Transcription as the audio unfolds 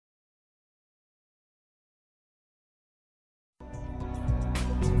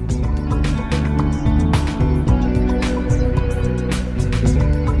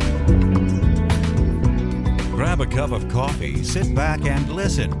cup of coffee, sit back and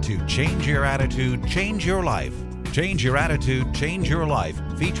listen to Change Your Attitude, Change Your Life. Change Your Attitude, Change Your Life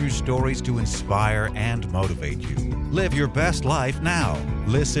features stories to inspire and motivate you. Live your best life now.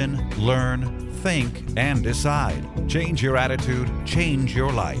 Listen, learn, think, and decide. Change your attitude, change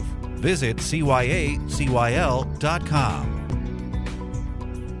your life. Visit cyacyl.com.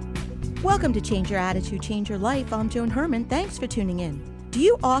 Welcome to Change Your Attitude, Change Your Life. I'm Joan Herman. Thanks for tuning in. Do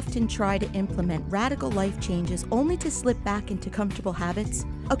you often try to implement radical life changes only to slip back into comfortable habits?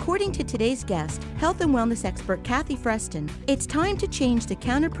 According to today's guest, health and wellness expert Kathy Freston, it's time to change the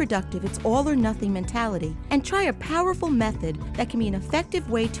counterproductive, it's all or nothing mentality and try a powerful method that can be an effective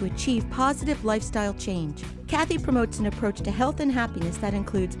way to achieve positive lifestyle change. Kathy promotes an approach to health and happiness that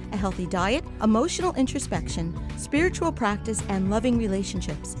includes a healthy diet, emotional introspection, spiritual practice, and loving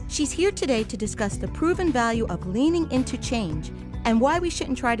relationships. She's here today to discuss the proven value of leaning into change and why we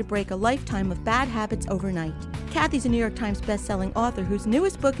shouldn't try to break a lifetime of bad habits overnight. Kathy's a New York Times bestselling author whose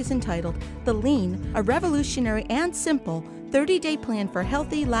newest book is entitled The Lean, a revolutionary and simple 30-day plan for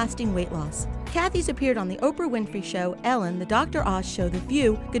healthy, lasting weight loss. Kathy's appeared on The Oprah Winfrey Show, Ellen, The Dr. Oz Show, The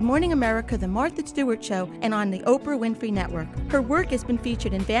View, Good Morning America, The Martha Stewart Show, and on the Oprah Winfrey Network. Her work has been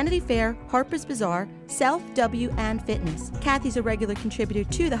featured in Vanity Fair, Harper's Bazaar, Self, W, and Fitness. Kathy's a regular contributor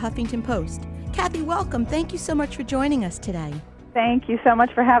to The Huffington Post. Kathy, welcome. Thank you so much for joining us today. Thank you so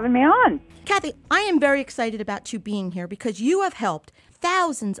much for having me on. Kathy, I am very excited about you being here because you have helped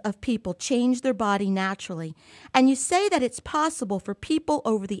thousands of people change their body naturally. And you say that it's possible for people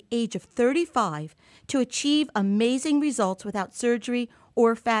over the age of 35 to achieve amazing results without surgery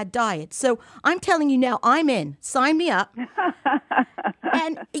or fad diets. So I'm telling you now, I'm in. Sign me up.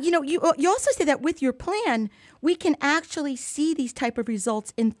 And, you also say that with your plan, we can actually see these type of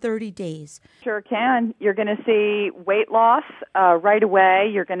results in 30 days. Sure can. You're going to see weight loss right away.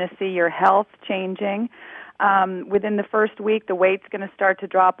 You're going to see your health changing. Within the first week, the weight's going to start to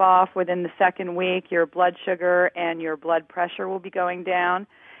drop off. Within the second week, your blood sugar and your blood pressure will be going down.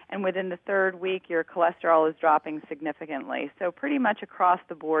 And within the third week, your cholesterol is dropping significantly. So pretty much across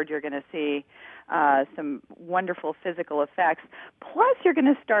the board, you're going to see some wonderful physical effects. Plus, you're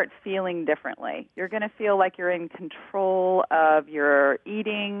going to start feeling differently. You're going to feel like you're in control of your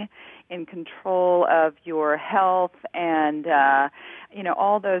eating, in control of your health, and,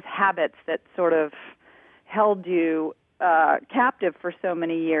 all those habits that sort of held you captive for so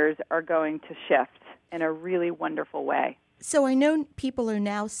many years are going to shift in a really wonderful way. So I know people are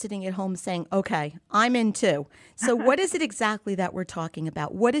now sitting at home saying, okay, I'm in too. So what is it exactly that we're talking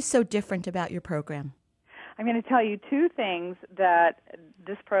about? What is so different about your program? I'm going to tell you two things that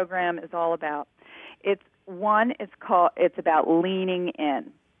this program is all about. It's about leaning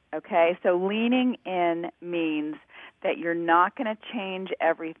in. Okay, so leaning in means that you're not going to change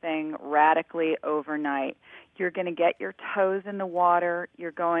everything radically overnight. You're going to get your toes in the water.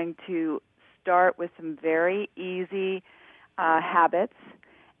 You're going to start with some very easy habits,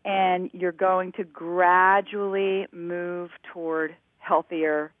 and you're going to gradually move toward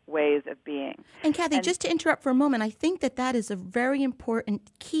healthier ways of being. And Kathy, just to interrupt for a moment, I think that is a very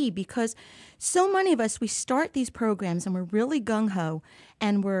important key because so many of us, we start these programs and we're really gung-ho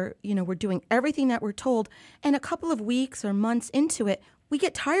and we're doing everything that we're told, and a couple of weeks or months into it, we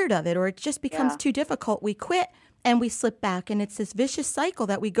get tired of it or it just becomes too difficult. We quit and we slip back, and it's this vicious cycle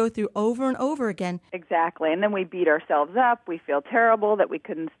that we go through over and over again. Exactly, and then we beat ourselves up. We feel terrible that we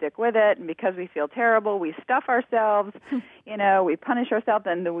couldn't stick with it, and because we feel terrible, we stuff ourselves, we punish ourselves,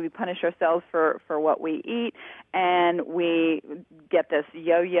 and then we punish ourselves for what we eat, and we get this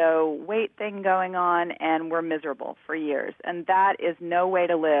yo-yo weight thing going on, and we're miserable for years, and that is no way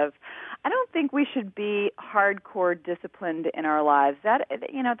to live. I don't think we should be hardcore disciplined in our lives. That's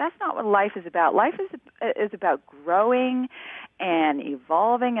not what life is about. Life is about growing and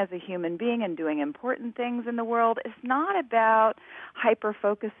evolving as a human being and doing important things in the world. It's not about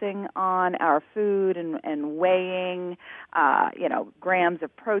hyper-focusing on our food and weighing, grams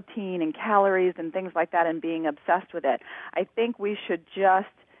of protein and calories and things like that and being obsessed with it. I think we should just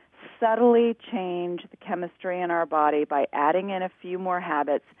subtly change the chemistry in our body by adding in a few more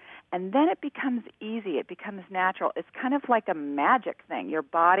habits, and then it becomes easy. It becomes natural. It's kind of like a magic thing. Your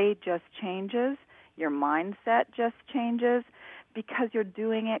body just changes. Your mindset just changes because you're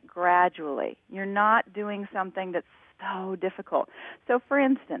doing it gradually. You're not doing something that's so difficult. So, for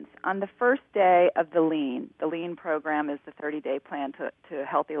instance, on the first day of the Lean program is the 30-day plan to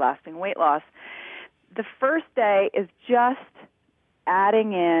healthy, lasting weight loss. The first day is just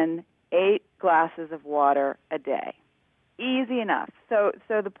adding in 8 glasses of water a day. Easy enough. So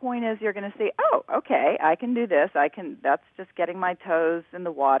the point is you're going to see, oh, okay, I can do this. That's just getting my toes in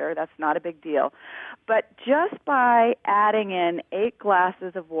the water. That's not a big deal. But just by adding in 8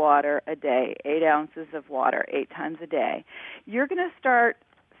 glasses of water a day, 8 ounces of water 8 times a day, you're going to start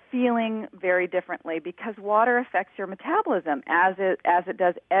feeling very differently, because water affects your metabolism as it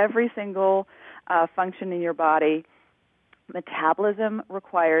does every single function in your body. Metabolism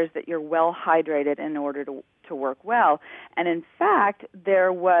requires that you're well hydrated in order to work well. And in fact,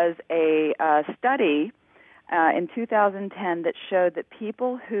 there was a study in 2010 that showed that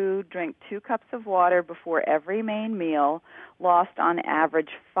people who drink 2 cups of water before every main meal lost on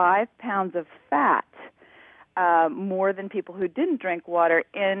average 5 pounds of fat more than people who didn't drink water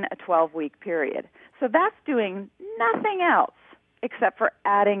in a 12-week period. So that's doing nothing else except for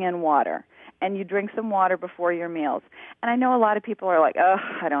adding in water. And you drink some water before your meals. And I know a lot of people are like, oh,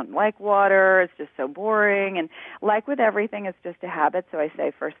 I don't like water. It's just so boring. And like with everything, it's just a habit. So I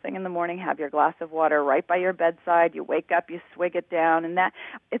say first thing in the morning, have your glass of water right by your bedside. You wake up, you swig it down. And that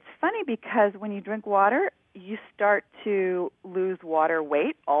it's funny because when you drink water, you start to lose water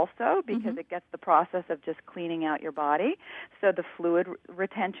weight also, because it gets the process of just cleaning out your body. So the fluid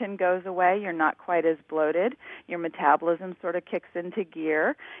retention goes away. You're not quite as bloated. Your metabolism sort of kicks into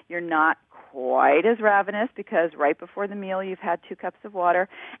gear. You're not quite as ravenous because right before the meal you've had 2 cups of water,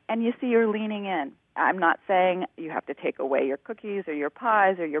 and you see you're leaning in. I'm not saying you have to take away your cookies or your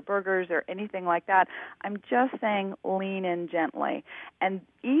pies or your burgers or anything like that. I'm just saying lean in gently. And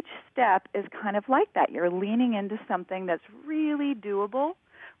each step is kind of like that. You're leaning into something that's really doable,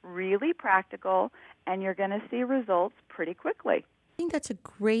 really practical, and you're going to see results pretty quickly. I think that's a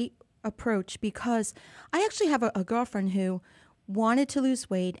great approach, because I actually have a girlfriend who wanted to lose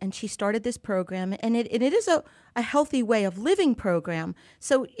weight, and she started this program, and it is a healthy way of living program,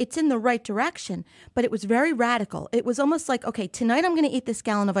 so it's in the right direction, but it was very radical. It was almost like, okay, tonight I'm going to eat this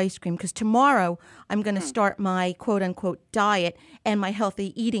gallon of ice cream because tomorrow I'm going to start my quote-unquote diet and my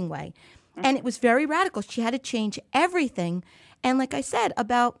healthy eating way. And it was very radical. She had to change everything, and like I said,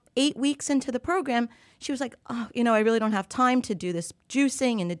 about 8 weeks into the program, she was like, oh, I really don't have time to do this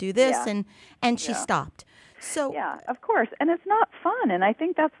juicing and to do this, and she stopped. So yeah, of course. And it's not fun. And I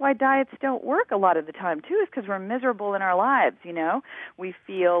think that's why diets don't work a lot of the time, too, is because we're miserable in our lives, We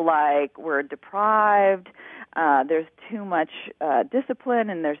feel like we're deprived. There's too much discipline,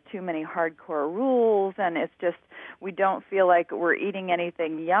 and there's too many hardcore rules. And it's just, we don't feel like we're eating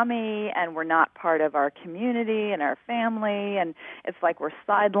anything yummy, and we're not part of our community and our family. And it's like we're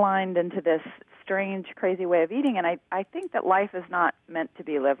sidelined into this strange, crazy way of eating. And I think that life is not meant to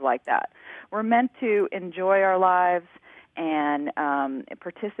be lived like that. We're meant to enjoy our lives and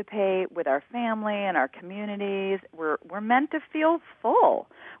participate with our family and our communities. We're meant to feel full.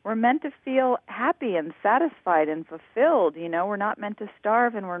 We're meant to feel happy and satisfied and fulfilled. We're not meant to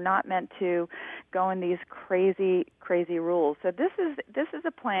starve, and we're not meant to go in these crazy, crazy rules. So this is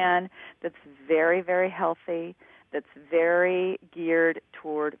a plan that's very, very healthy, that's very geared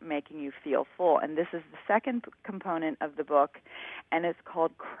toward making you feel full. And this is the second component of the book, and it's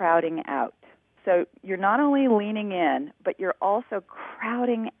called crowding out. So you're not only leaning in, but you're also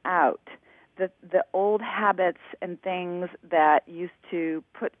crowding out the old habits and things that used to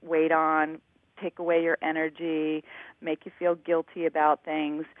put weight on, take away your energy, make you feel guilty about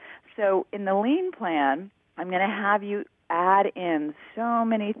things. So in the lean plan, I'm going to have you add in so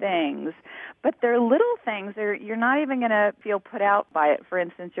many things, but they're little things. You're not even going to feel put out by it. For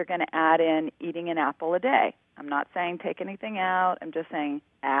instance, you're going to add in eating an apple a day. I'm not saying take anything out. I'm just saying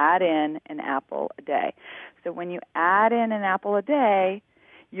add in an apple a day. So when you add in an apple a day,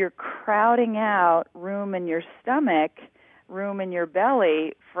 you're crowding out room in your stomach, room in your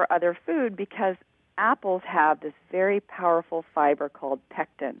belly for other food, because apples have this very powerful fiber called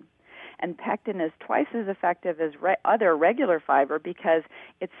pectin. And pectin is twice as effective as other regular fiber because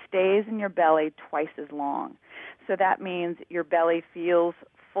it stays in your belly twice as long. So that means your belly feels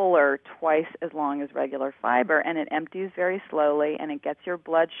fuller twice as long as regular fiber, and it empties very slowly, and it gets your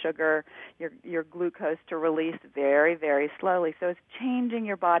blood sugar, your glucose to release very, very slowly. So it's changing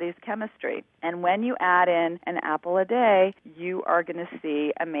your body's chemistry. And when you add in an apple a day, you are going to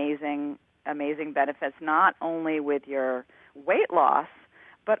see amazing benefits, not only with your weight loss,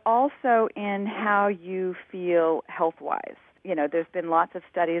 but also in how you feel health-wise. There's been lots of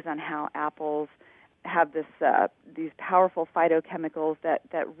studies on how apples have these powerful phytochemicals that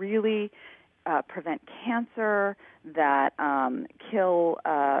really prevent cancer, that kill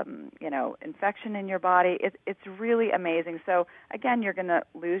infection in your body. It's really amazing. So again, you're going to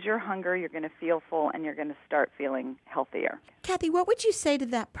lose your hunger, you're going to feel full, and you're going to start feeling healthier. Kathy, what would you say to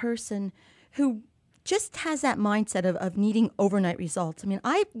that person who just has that mindset of needing overnight results. I mean,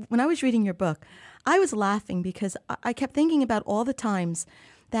 when I was reading your book, I was laughing because I kept thinking about all the times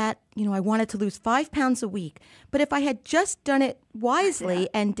that, I wanted to lose 5 pounds a week. But if I had just done it wisely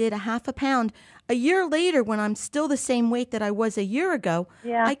and did a half a pound, a year later when I'm still the same weight that I was a year ago,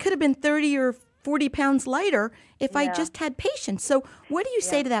 I could have been 30 or 40 pounds lighter if I just had patience. So what do you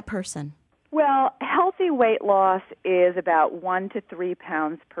say to that person? Well, healthy weight loss is about 1 to 3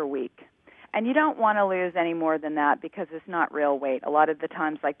 pounds per week. And you don't want to lose any more than that because it's not real weight. A lot of the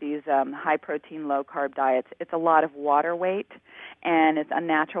times, like these high-protein, low-carb diets, it's a lot of water weight, and it's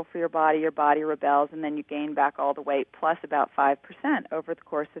unnatural for your body. Your body rebels, and then you gain back all the weight, plus about 5% over the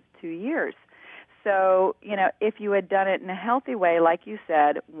course of 2 years. So, if you had done it in a healthy way, like you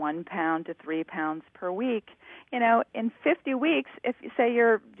said, 1 pound to 3 pounds per week, in 50 weeks, if you say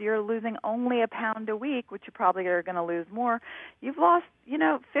you're losing only a pound a week, which you probably are going to lose more, you've lost,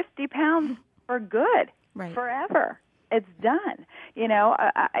 50 pounds for good, forever. It's done.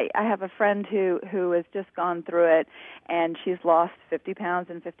 I have a friend who has just gone through it, and she's lost 50 pounds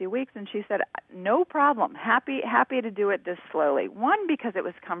in 50 weeks, and she said, no problem, happy to do it this slowly. One, because it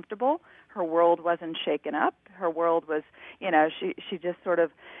was comfortable. Her world wasn't shaken up. Her world was, she just sort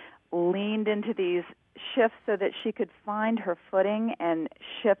of leaned into these shifts so that she could find her footing and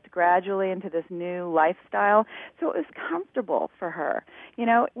shift gradually into this new lifestyle. So it was comfortable for her.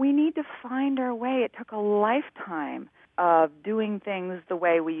 We need to find our way. It took a lifetime of doing things the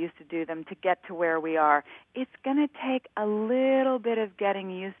way we used to do them to get to where we are. It's going to take a little bit of getting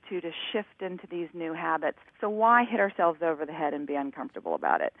used to shift into these new habits. So why hit ourselves over the head and be uncomfortable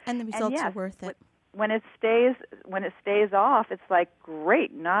about it? And the results are worth it. When it stays off, it's like,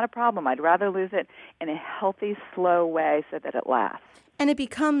 great, not a problem. I'd rather lose it in a healthy, slow way so that it lasts. And it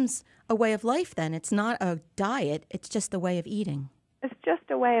becomes a way of life then. It's not a diet. It's just a way of eating. It's just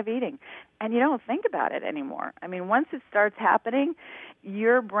a way of eating. And you don't think about it anymore. I mean, once it starts happening,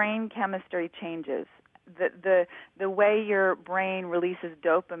 your brain chemistry changes. The way your brain releases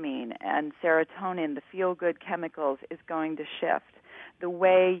dopamine and serotonin, the feel-good chemicals, is going to shift. The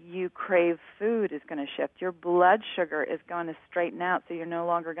way you crave food is going to shift. Your blood sugar is going to straighten out, so you're no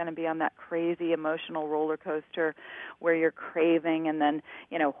longer going to be on that crazy emotional roller coaster where you're craving and then,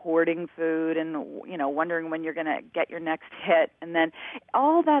 hoarding food and, wondering when you're going to get your next hit. And then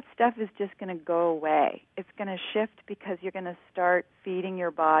all that stuff is just going to go away. It's going to shift because you're going to start feeding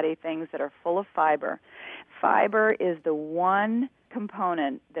your body things that are full of fiber. Fiber is the one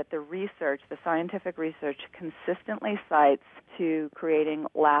component that the scientific research consistently cites to creating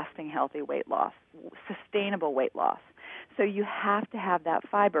lasting healthy weight loss, sustainable weight loss. So you have to have that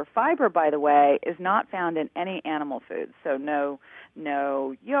fiber. Fiber, by the way, is not found in any animal foods. So no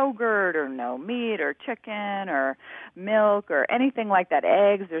yogurt or no meat or chicken or milk or anything like that.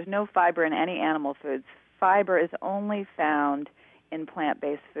 Eggs, there's no fiber in any animal foods. Fiber is only found in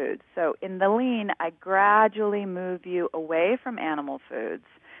plant-based foods. So in the lean, I gradually move you away from animal foods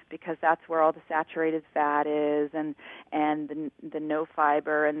because that's where all the saturated fat is and the no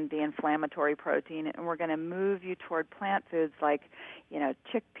fiber and the inflammatory protein. And we're going to move you toward plant foods like,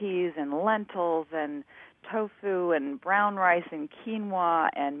 chickpeas and lentils and tofu and brown rice and quinoa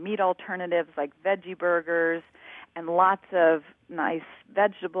and meat alternatives like veggie burgers and lots of nice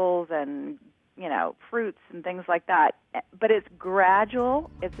vegetables and fruits and things like that. But it's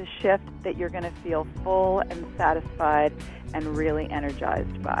gradual. It's a shift that you're going to feel full and satisfied and really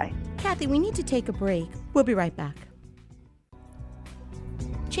energized by. Kathy, we need to take a break. We'll be right back.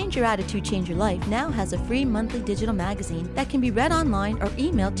 Change Your Attitude, Change Your Life now has a free monthly digital magazine that can be read online or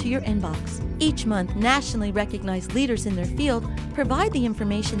emailed to your inbox. Each month, nationally recognized leaders in their field provide the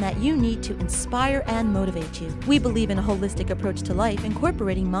information that you need to inspire and motivate you. We believe in a holistic approach to life,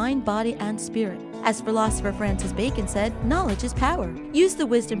 incorporating mind, body, and spirit. As philosopher Francis Bacon said, knowledge is power. Use the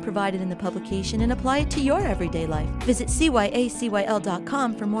wisdom provided in the publication and apply it to your everyday life. Visit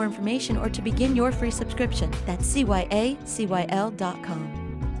cyacyl.com for more information or to begin your free subscription. That's cyacyl.com.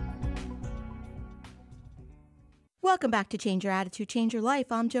 Welcome back to Change Your Attitude, Change Your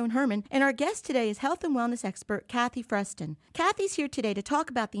Life. I'm Joan Herman, and our guest today is health and wellness expert Kathy Freston. Kathy's here today to talk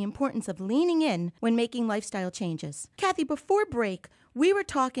about the importance of leaning in when making lifestyle changes. Kathy, before break, we were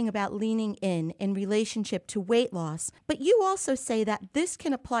talking about leaning in relationship to weight loss, but you also say that this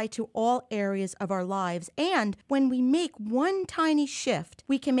can apply to all areas of our lives, and when we make one tiny shift,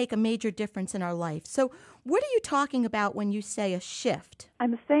 we can make a major difference in our life. So What are you talking about when you say a shift?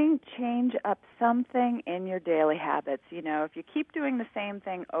 I'm saying change up something in your daily habits. You know, if you keep doing the same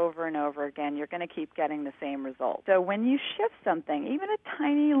thing over and over again, you're going to keep getting the same result. So when you shift something, even a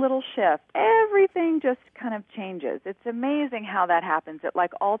tiny little shift, everything just kind of changes. It's amazing how that happens. It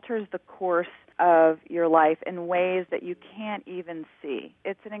like alters the course of your life in ways that you can't even see.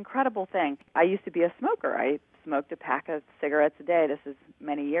 It's an incredible thing. I used to be a smoker. I smoked a pack of cigarettes a day. This is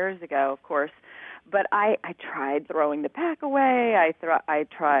many years ago, of course. But I tried throwing the pack away. I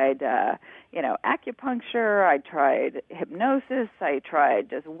tried, acupuncture. I tried hypnosis. I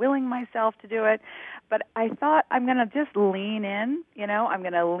tried just willing myself to do it. But I thought I'm going to just lean in. I'm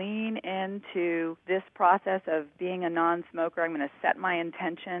going to lean into this process of being a non-smoker. I'm going to set my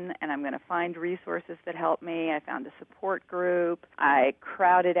intention, and I'm going to find resources that help me. I found a support group. I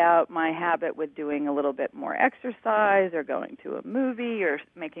crowded out my habit with doing a little bit more exercise or going to a movie or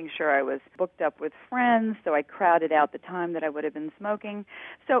making sure I was booked up with friends, so I crowded out the time that I would have been smoking.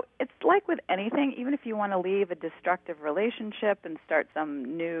 So it's like with anything, even if you want to leave a destructive relationship and start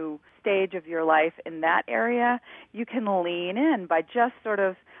some new stage of your life in that area, you can lean in by just sort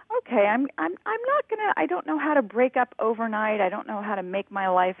of, okay, I'm not gonna, I don't know how to break up overnight. I don't know how to make my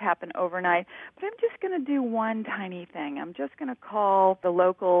life happen overnight, but I'm just going to do one tiny thing. I'm just going to call the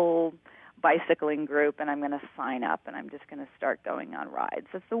local bicycling group, and I'm going to sign up, and I'm just going to start going on rides.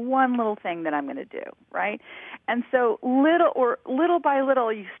 That's the one little thing that I'm going to do, right? And so little by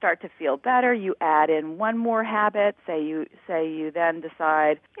little, you start to feel better. You add in one more habit. Say you then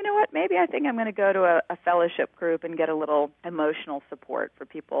decide, you know what, maybe I think I'm going to go to a fellowship group and get a little emotional support for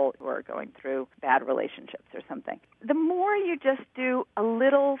people who are going through bad relationships or something. The more you just do a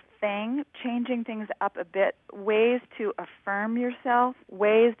little thing, changing things up a bit, ways to affirm yourself,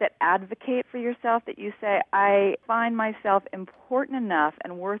 ways that advocate for yourself, that you say, I find myself important enough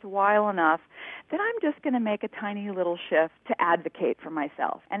and worthwhile enough that I'm just going to make a tiny little shift to advocate for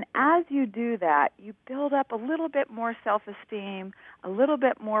myself. And as you do that, you build up a little bit more self-esteem, a little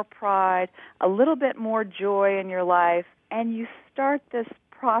bit more pride, a little bit more joy in your life, and you start this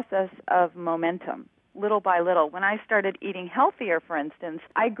process of momentum. Little by little. When I started eating healthier, for instance,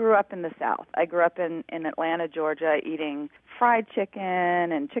 I grew up in the South. I grew up in Atlanta, Georgia, eating fried chicken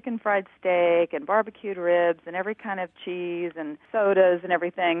and chicken fried steak and barbecued ribs and every kind of cheese and sodas and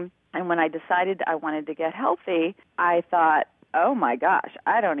everything. And when I decided I wanted to get healthy, I thought, oh my gosh,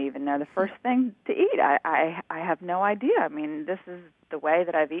 I don't even know the first thing to eat. I have no idea. I mean, this is the way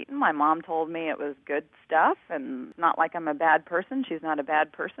that I've eaten. My mom told me it was good stuff, and not like I'm a bad person. She's not a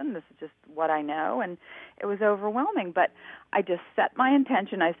bad person. This is just what I know, and it was overwhelming. But I just set my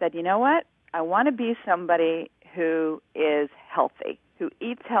intention. I said, you know what? I want to be somebody who is healthy, who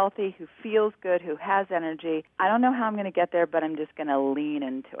eats healthy, who feels good, who has energy. I don't know how I'm going to get there, but I'm just going to lean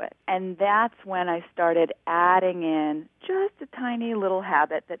into it. And that's when I started adding in just a tiny little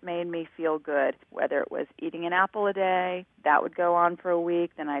habit that made me feel good, whether it was eating an apple a day. That would go on for a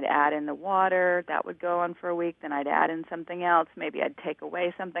week. Then I'd add in the water. That would go on for a week. Then I'd add in something else. Maybe I'd take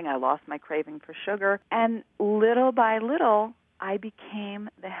away something. I lost my craving for sugar. And little by little, I became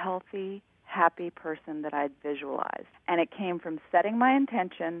the healthy, happy person that I'd visualized. And it came from setting my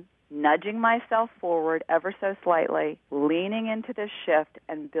intention, nudging myself forward ever so slightly, leaning into this shift,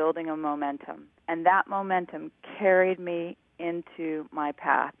 and building a momentum. And that momentum carried me into my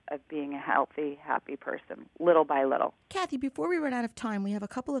path of being a healthy, happy person, little by little. Kathy, before we run out of time, we have a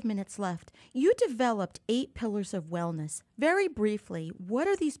couple of minutes left. You developed 8 pillars of wellness. Very briefly, what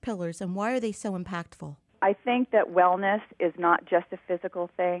are these pillars and why are they so impactful? I think that wellness is not just a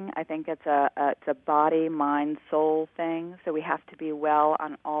physical thing. I think it's a body, mind, soul thing. So we have to be well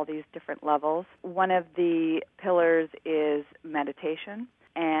on all these different levels. One of the pillars is meditation,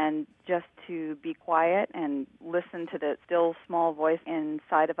 and just to be quiet and listen to the still small voice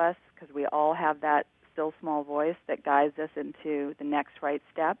inside of us, because we all have that still small voice that guides us into the next right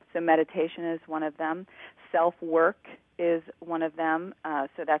step. So meditation is one of them. Self-work is one of them.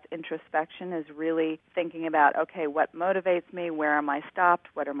 So that's introspection, is really thinking about, okay, what motivates me? Where am I stopped?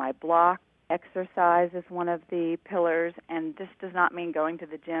 What are my blocks? Exercise is one of the pillars, and this does not mean going to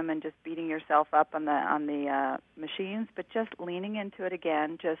the gym and just beating yourself up on the machines, but just leaning into it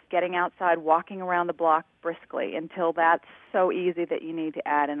again, just getting outside, walking around the block briskly until that's so easy that you need to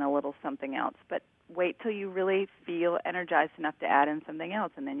add in a little something else. But wait till you really feel energized enough to add in something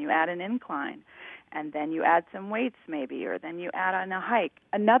else, and then you add an incline, and then you add some weights maybe, or then you add on a hike.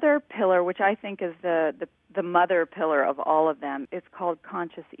 Another pillar, which I think is the mother pillar of all of them, is called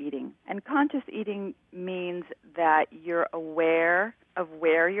conscious eating. And conscious eating means that you're aware of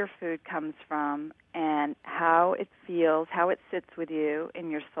where your food comes from and how it feels, how it sits with you in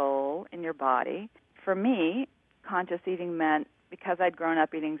your soul, in your body. for me, conscious eating meant, because I'd grown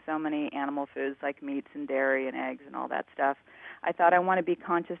up eating so many animal foods like meats and dairy and eggs and all that stuff, I thought I want to be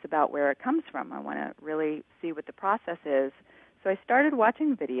conscious about where it comes from. I want to really see what the process is. So I started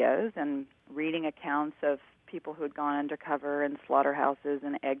watching videos and reading accounts of people who had gone undercover in slaughterhouses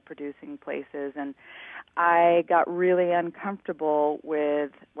and egg-producing places, and I got really uncomfortable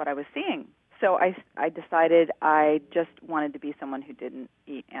with what I was seeing. So I decided I just wanted to be someone who didn't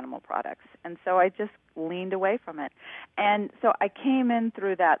eat animal products. And so I just leaned away from it. And so I came in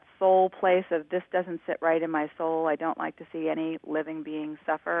through that soul place of this doesn't sit right in my soul. I don't like to see any living being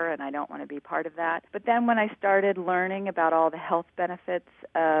suffer, and I don't want to be part of that. But then when I started learning about all the health benefits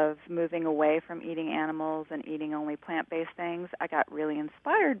of moving away from eating animals and eating only plant-based things, I got really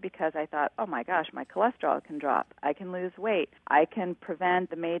inspired because I thought, oh my gosh, my cholesterol can drop. I can lose weight. I can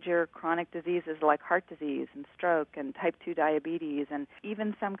prevent the major chronic diseases like heart disease and stroke and type 2 diabetes and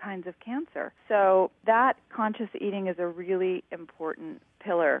even some kinds of cancer. So that conscious eating is a really important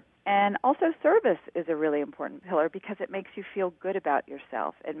pillar. And also service is a really important pillar because it makes you feel good about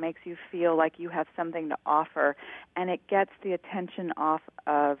yourself. It makes you feel like you have something to offer, and it gets the attention off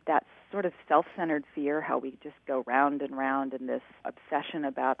of that sort of self-centered fear, how we just go round and round in this obsession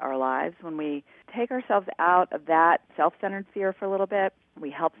about our lives. When we take ourselves out of that self-centered fear for a little bit, we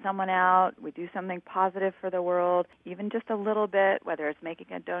help someone out, we do something positive for the world, even just a little bit, whether it's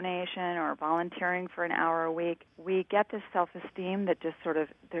making a donation or volunteering for an hour a week, we get this self-esteem that just sort of,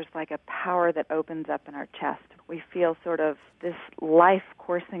 there's like a power that opens up in our chest. We feel sort of this life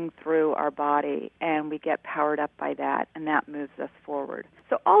coursing through our body, and we get powered up by that, and that moves us forward.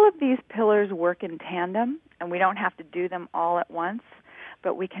 So all of these pillars work in tandem, and we don't have to do them all at once,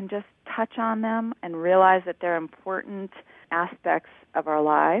 but we can just touch on them and realize that they're important aspects of our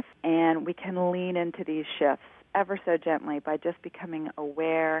life, and we can lean into these shifts ever so gently by just becoming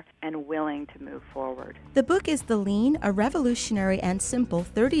aware and willing to move forward. The book is The Lean, a revolutionary and simple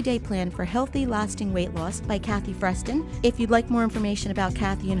 30-day plan for healthy, lasting weight loss by Kathy Freston. If you'd like more information about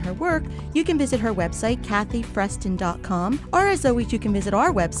Kathy and her work, you can visit her website, kathyfreston.com, or as always, you can visit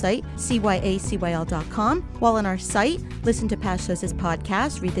our website, cyacyl.com. While on our site, listen to past shows as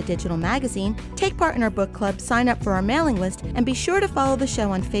podcasts, read the digital magazine, take part in our book club, sign up for our mailing list, and be sure to follow the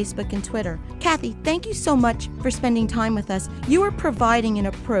show on Facebook and Twitter. Kathy, thank you so much for spending time with us. You are providing an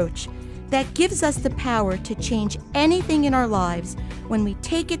approach that gives us the power to change anything in our lives when we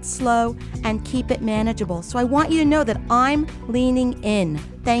take it slow and keep it manageable. So I want you to know that I'm leaning in.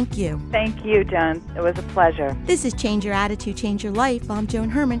 Thank you. Thank you, Joan. It was a pleasure. This is Change Your Attitude, Change Your Life. I'm Joan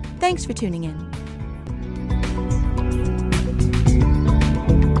Herman. Thanks for tuning in.